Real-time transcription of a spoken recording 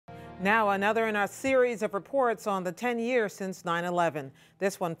Now, another in our series of reports on the 10 years since 9/11.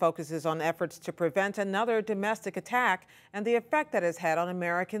 This one focuses on efforts to prevent another domestic attack and the effect that has had on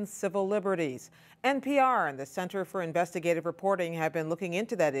American civil liberties. NPR and the Center for Investigative Reporting have been looking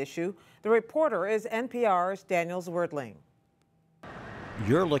into that issue. The reporter is NPR's Daniel Zwerdling.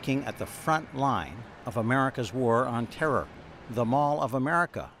 You're looking at the front line of America's war on terror, the Mall of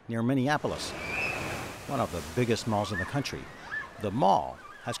America near Minneapolis, one of the biggest malls in the country. The mall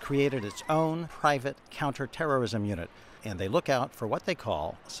has created its own private counterterrorism unit, and they look out for what they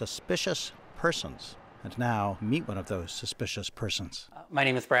call suspicious persons. And now, meet one of those suspicious persons. My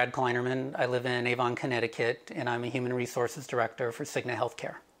name is Brad Kleinerman. I live in Avon, Connecticut, and I'm a Human Resources Director for Cigna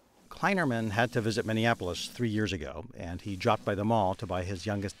Healthcare. Kleinerman had to visit Minneapolis 3 years ago, and he dropped by the mall to buy his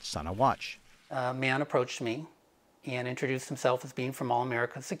youngest son a watch. A man approached me and introduced himself as being from All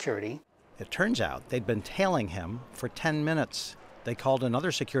America Security. It turns out they'd been tailing him for 10 minutes. They called in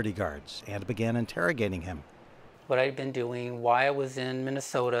other security guards and began interrogating him. What I'd been doing, why I was in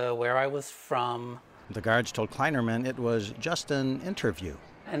Minnesota, where I was from. The guards told Kleinerman it was just an interview.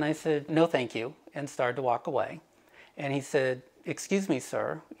 And I said, no thank you, and started to walk away. And he said, excuse me,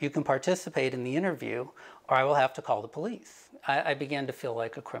 sir, you can participate in the interview or I will have to call the police. I began to feel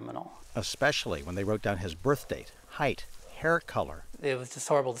like a criminal. Especially when they wrote down his birth date, height, hair color. It was just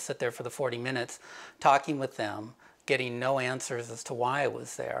horrible to sit there for the 40 minutes talking with them, getting no answers as to why I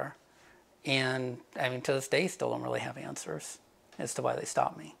was there. And I mean, to this day, still don't really have answers as to why they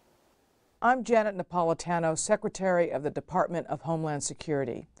stopped me. I'm Janet Napolitano, Secretary of the Department of Homeland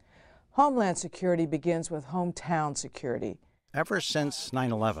Security. Homeland Security begins with hometown security. Ever since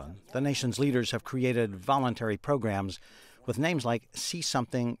 9/11, the nation's leaders have created voluntary programs with names like See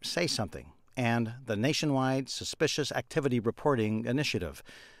Something, Say Something, and the Nationwide Suspicious Activity Reporting Initiative.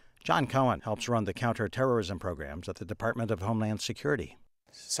 John Cohen helps run the counterterrorism programs at the Department of Homeland Security.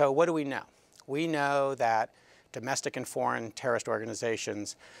 So what do we know? We know that domestic and foreign terrorist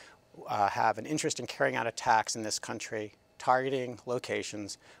organizations have an interest in carrying out attacks in this country, targeting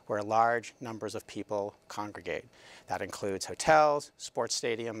locations where large numbers of people congregate. That includes hotels, sports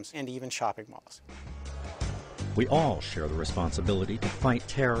stadiums, and even shopping malls. We all share the responsibility to fight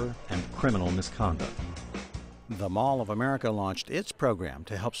terror and criminal misconduct. The Mall of America launched its program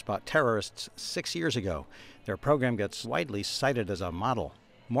to help spot terrorists 6 years ago. Their program gets widely cited as a model.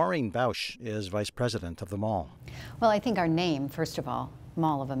 Maureen Bausch is vice president of the mall. Well, I think our name, first of all,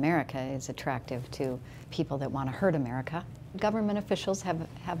 Mall of America, is attractive to people that want to hurt America. Government officials have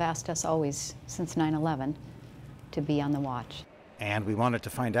asked us always since 9/11 to be on the watch. And we wanted to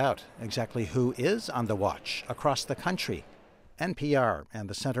find out exactly who is on the watch across the country. NPR and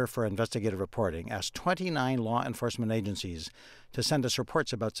the Center for Investigative Reporting asked 29 law enforcement agencies to send us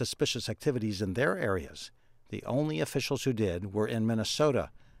reports about suspicious activities in their areas. The only officials who did were in Minnesota.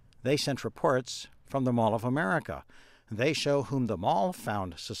 They sent reports from the Mall of America. They show whom the mall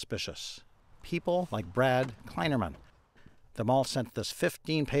found suspicious. People like Brad Kleinerman. The mall sent this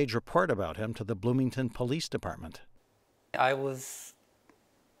 15-page report about him to the Bloomington Police Department. I was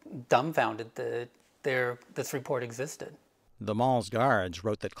dumbfounded that this report existed. The mall's guards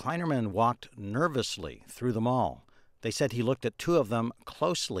wrote that Kleinerman walked nervously through the mall. They said he looked at two of them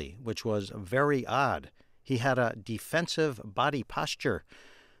closely, which was very odd. He had a defensive body posture.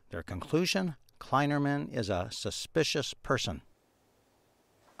 Their conclusion? Kleinerman is a suspicious person.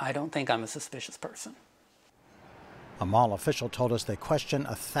 I don't think I'm a suspicious person. A mall official told us they question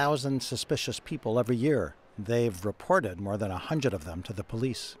 1,000 suspicious people every year. They've reported more than 100 of them to the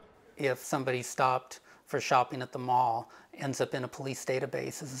police. If somebody stopped for shopping at the mall ends up in a police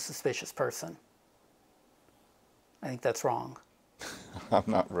database as a suspicious person, I think that's wrong. I'm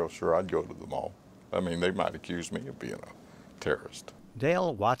not real sure I'd go to the mall. I mean, they might accuse me of being a terrorist.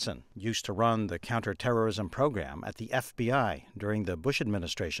 Dale Watson used to run the counterterrorism program at the FBI during the Bush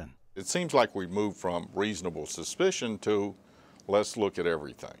administration. It seems like we've moved from reasonable suspicion to let's look at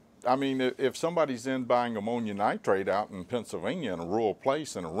everything. I mean, if somebody's in buying ammonium nitrate out in Pennsylvania in a rural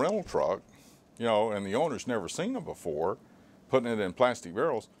place in a rental truck, you know, and the owner's never seen them before, putting it in plastic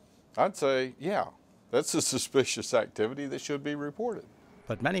barrels, I'd say, yeah, that's a suspicious activity that should be reported.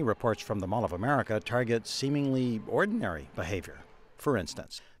 But many reports from the Mall of America target seemingly ordinary behavior. For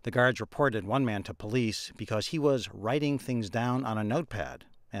instance, the guards reported one man to police because he was writing things down on a notepad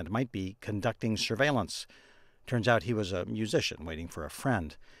and might be conducting surveillance. Turns out he was a musician waiting for a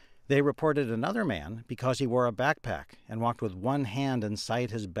friend. They reported another man because he wore a backpack and walked with one hand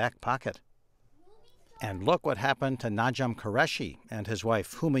inside his back pocket. And look what happened to Najam Qureshi and his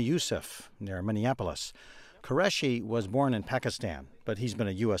wife Huma Yusuf near Minneapolis. Qureshi was born in Pakistan, but he's been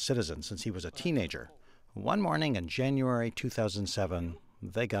a U.S. citizen since he was a teenager. One morning in January 2007,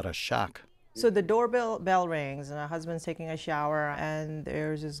 they got a shock. So the doorbell bell rings and my husband's taking a shower and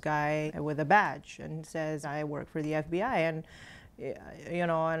there's this guy with a badge and says, I work for the FBI. And, you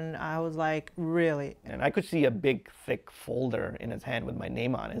know, and I was like, really? And I could see a big, thick folder in his hand with my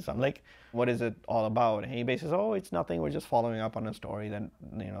name on it. So I'm like, what is it all about? And he basically says, oh, it's nothing. We're just following up on a story that,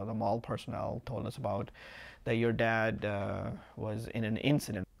 you know, the mall personnel told us about, that your dad was in an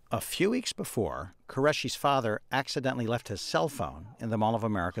incident. A few weeks before, Qureshi's father accidentally left his cell phone in the Mall of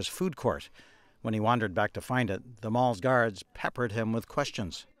America's food court. When he wandered back to find it, the mall's guards peppered him with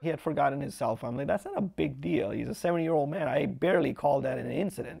questions. He had forgotten his cell phone. I'm like, that's not a big deal. He's a 70-year-old man. I barely called that an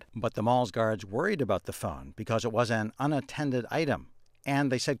incident. But the mall's guards worried about the phone because it was an unattended item.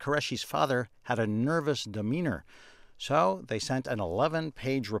 And they said Qureshi's father had a nervous demeanor. So they sent an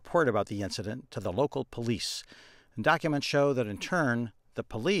 11-page report about the incident to the local police. And documents show that in turn, the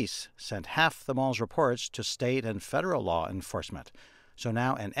police sent half the mall's reports to state and federal law enforcement. So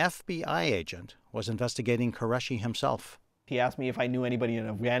now an FBI agent was investigating Qureshi himself. He asked me if I knew anybody in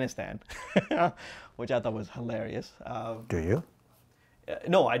Afghanistan, which I thought was hilarious. Do you?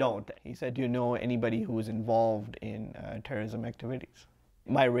 No, I don't. He said, do you know anybody who was involved in terrorism activities?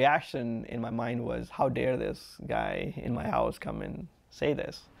 My reaction in my mind was, how dare this guy in my house come and say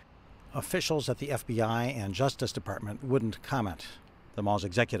this? Officials at the FBI and Justice Department wouldn't comment. The mall's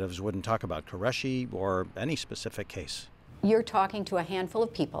executives wouldn't talk about Qureshi or any specific case. You're talking to a handful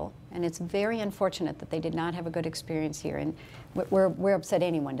of people, and it's very unfortunate that they did not have a good experience here, and we're upset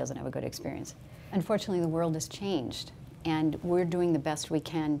anyone doesn't have a good experience. Unfortunately, the world has changed, and we're doing the best we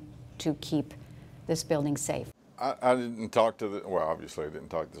can to keep this building safe. I didn't talk to well, obviously I didn't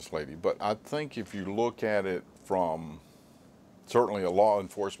talk to this lady, but I think if you look at it from certainly a law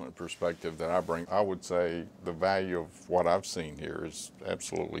enforcement perspective that I bring, I would say the value of what I've seen here is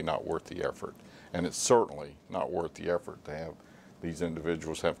absolutely not worth the effort. And it's certainly not worth the effort to have these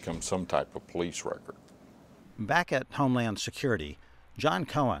individuals have come some type of police record. Back at Homeland Security, John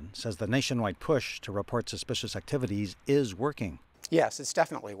Cohen says the nationwide push to report suspicious activities is working. Yes, it's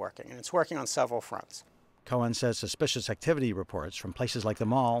definitely working, and it's working on several fronts. Cohen says suspicious activity reports from places like the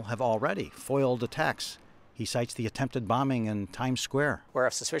mall have already foiled attacks. He cites the attempted bombing in Times Square, where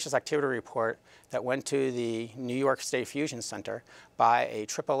a suspicious activity report that went to the New York State Fusion Center by a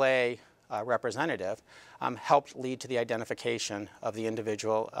AAA representative helped lead to the identification of the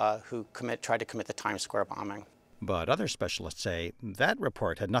individual who tried to commit the Times Square bombing. But other specialists say that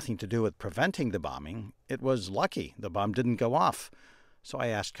report had nothing to do with preventing the bombing. It was lucky the bomb didn't go off. So I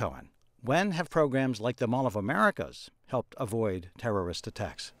asked Cohen, when have programs like the Mall of America's helped avoid terrorist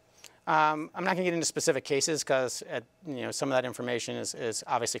attacks? I'm not going to get into specific cases because some of that information is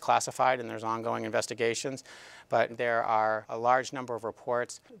obviously classified and there's ongoing investigations. But there are a large number of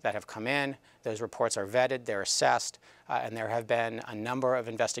reports that have come in. Those reports are vetted, they're assessed, and there have been a number of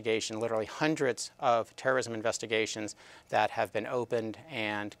investigations, literally hundreds of terrorism investigations that have been opened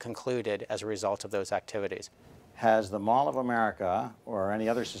and concluded as a result of those activities. Has the Mall of America or any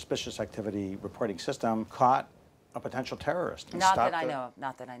other suspicious activity reporting system caught a potential terrorist? Not that I know of.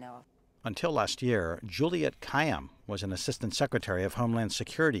 Not that I know of. Until last year, Juliet Kayyem was an assistant secretary of Homeland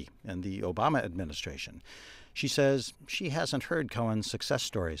Security in the Obama administration. She says she hasn't heard Cohen's success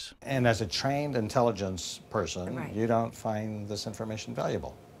stories. And as a trained intelligence person, right, you don't find this information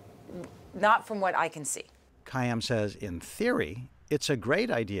valuable? Not from what I can see. Kayyem says, in theory, it's a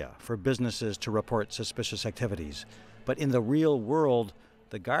great idea for businesses to report suspicious activities. But in the real world,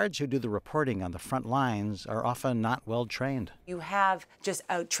 the guards who do the reporting on the front lines are often not well trained. You have just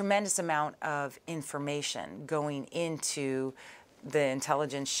a tremendous amount of information going into the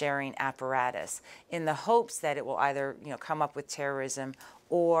intelligence sharing apparatus in the hopes that it will either come up with terrorism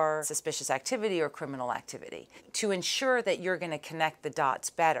or suspicious activity or criminal activity. To ensure that you're going to connect the dots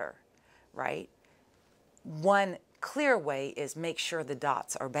better, right? One clear way is make sure the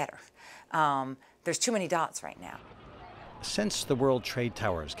dots are better. There's too many dots right now. Since the World Trade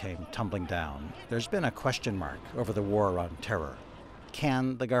Towers came tumbling down, there's been a question mark over the war on terror.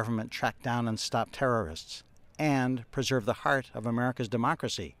 Can the government track down and stop terrorists and preserve the heart of America's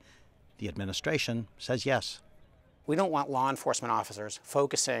democracy? The administration says yes. We don't want law enforcement officers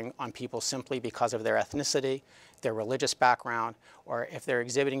focusing on people simply because of their ethnicity, their religious background, or if they're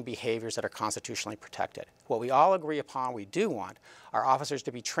exhibiting behaviors that are constitutionally protected. What we all agree upon we do want are officers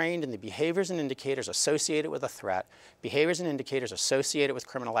to be trained in the behaviors and indicators associated with a threat, behaviors and indicators associated with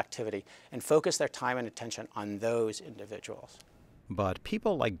criminal activity, and focus their time and attention on those individuals. But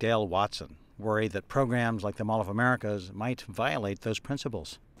people like Dale Watson worry that programs like the Mall of America's might violate those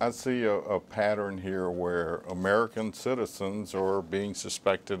principles. I see a pattern here where American citizens are being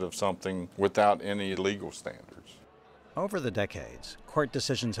suspected of something without any legal standards. Over the decades, court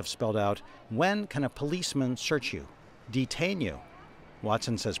decisions have spelled out, when can a policeman search you, detain you?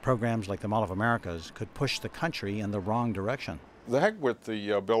 Watson says programs like the Mall of Americas could push the country in the wrong direction. The heck with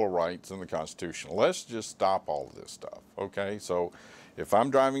the Bill of Rights and the Constitution. Let's just stop all of this stuff, okay? So if I'm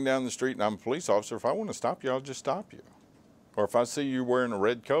driving down the street and I'm a police officer, if I want to stop you, I'll just stop you. Or if I see you wearing a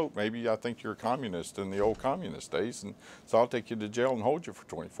red coat, maybe I think you're a communist in the old communist days, and so I'll take you to jail and hold you for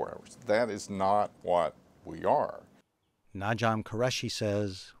 24 hours. That is not what we are. Najam Qureshi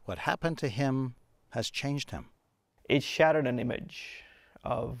says what happened to him has changed him. It shattered an image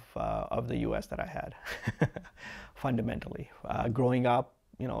of the U.S. that I had, fundamentally. Growing up,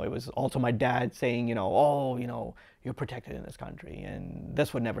 it was also my dad saying, oh, you're protected in this country, and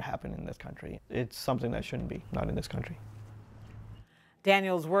this would never happen in this country. It's something that shouldn't be, not in this country.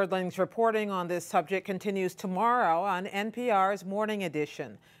 Daniel Zwerdling's reporting on this subject continues tomorrow on NPR's Morning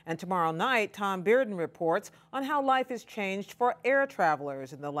Edition. And tomorrow night, Tom Bearden reports on how life has changed for air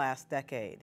travelers in the last decade.